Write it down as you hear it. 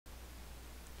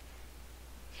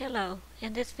Hello,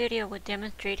 in this video will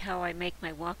demonstrate how I make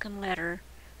my welcome letter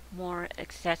more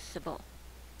accessible.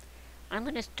 I'm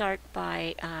going to start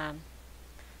by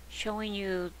showing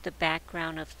you the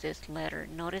background of this letter.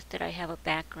 Notice that I have a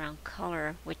background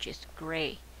color which is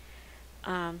gray.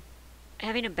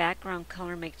 Having a background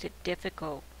color makes it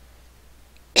difficult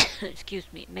excuse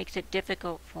me, makes it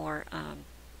difficult for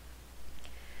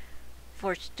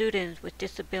students with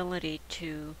disability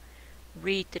to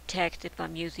read the text if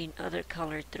I'm using other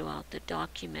colors throughout the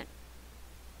document.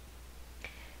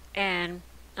 And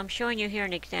I'm showing you here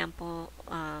an example.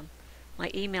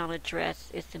 My email address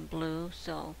is in blue,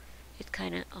 so it's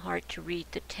kind of hard to read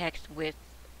the text with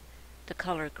the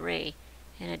color gray.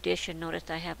 In addition, notice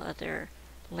I have other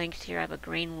links here. I have a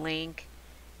green link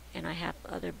and I have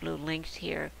other blue links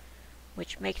here,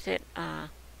 which makes it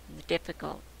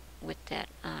difficult with that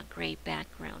gray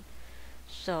background.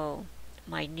 So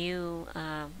my new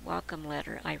welcome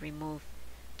letter, I remove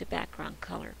the background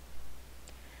color.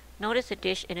 Notice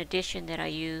in addition that I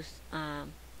use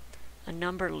a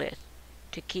number list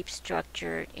to keep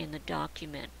structure in the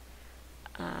document.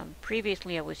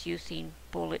 Previously I was using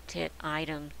bulleted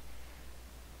items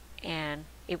and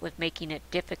it was making it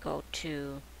difficult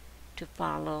to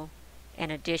follow. In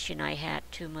addition, I had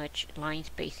too much line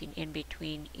spacing in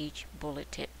between each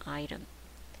bulleted item.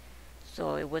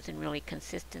 So it wasn't really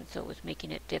consistent, so it was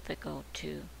making it difficult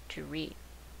to read.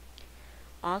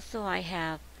 Also, I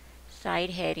have side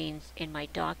headings in my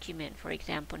document. For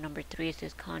example, number 3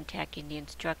 says contacting the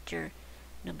instructor,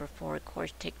 number 4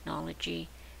 course technology,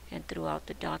 and throughout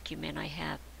the document I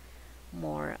have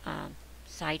more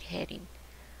side heading.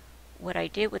 What I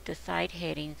did with the side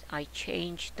headings, I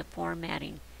changed the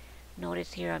formatting.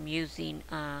 Notice here I'm using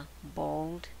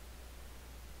bold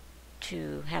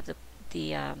to have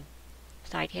the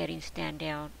side headings stand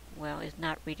out. Well, it's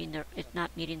not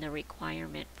meeting the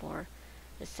requirement for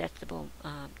accessible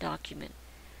document.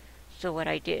 So what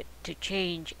I did to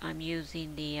change, I'm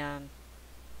using the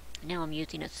now I'm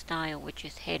using a style which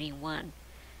is heading 1,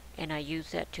 and I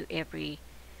use that to every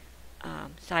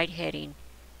side heading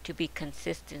to be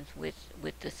consistent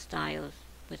with the styles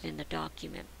within the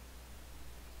document.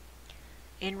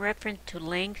 In reference to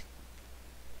links,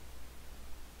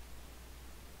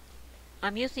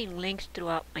 I'm using links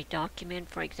throughout my document.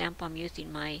 For example, I'm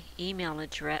using my email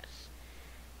address,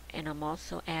 and I'm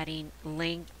also adding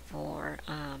links for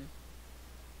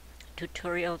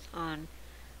tutorials on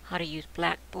how to use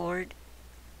Blackboard.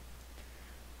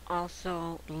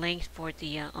 Also links for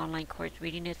the online course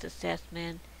readiness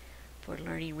assessment, for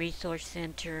Learning Resource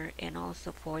Center, and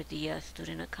also for the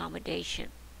student accommodation.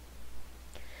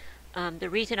 The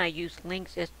reason I use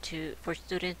links is for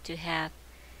students to have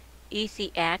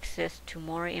easy access to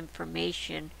more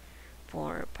information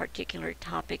for particular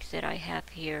topics that I have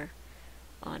here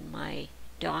on my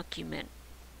document.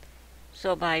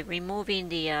 So by removing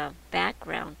the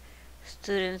background,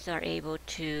 students are able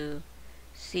to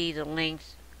see the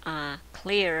links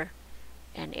clear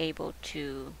and able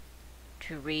to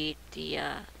read the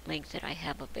links that I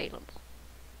have available.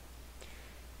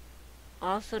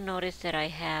 Also notice that I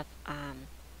have I'm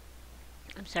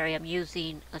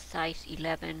using a size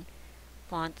 11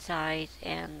 font size,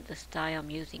 and the style I'm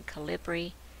using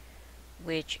Calibri,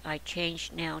 which I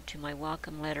changed now to my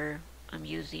welcome letter. I'm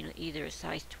using either a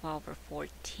size 12 or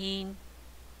 14,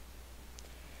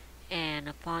 and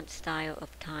a font style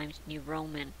of Times New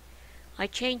Roman. I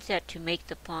changed that to make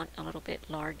the font a little bit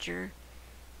larger,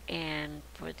 and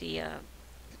for the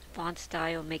font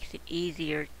style makes it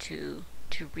easier to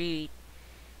read,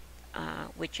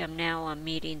 which I'm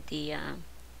meeting the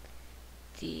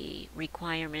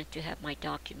requirement to have my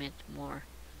document more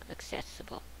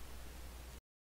accessible.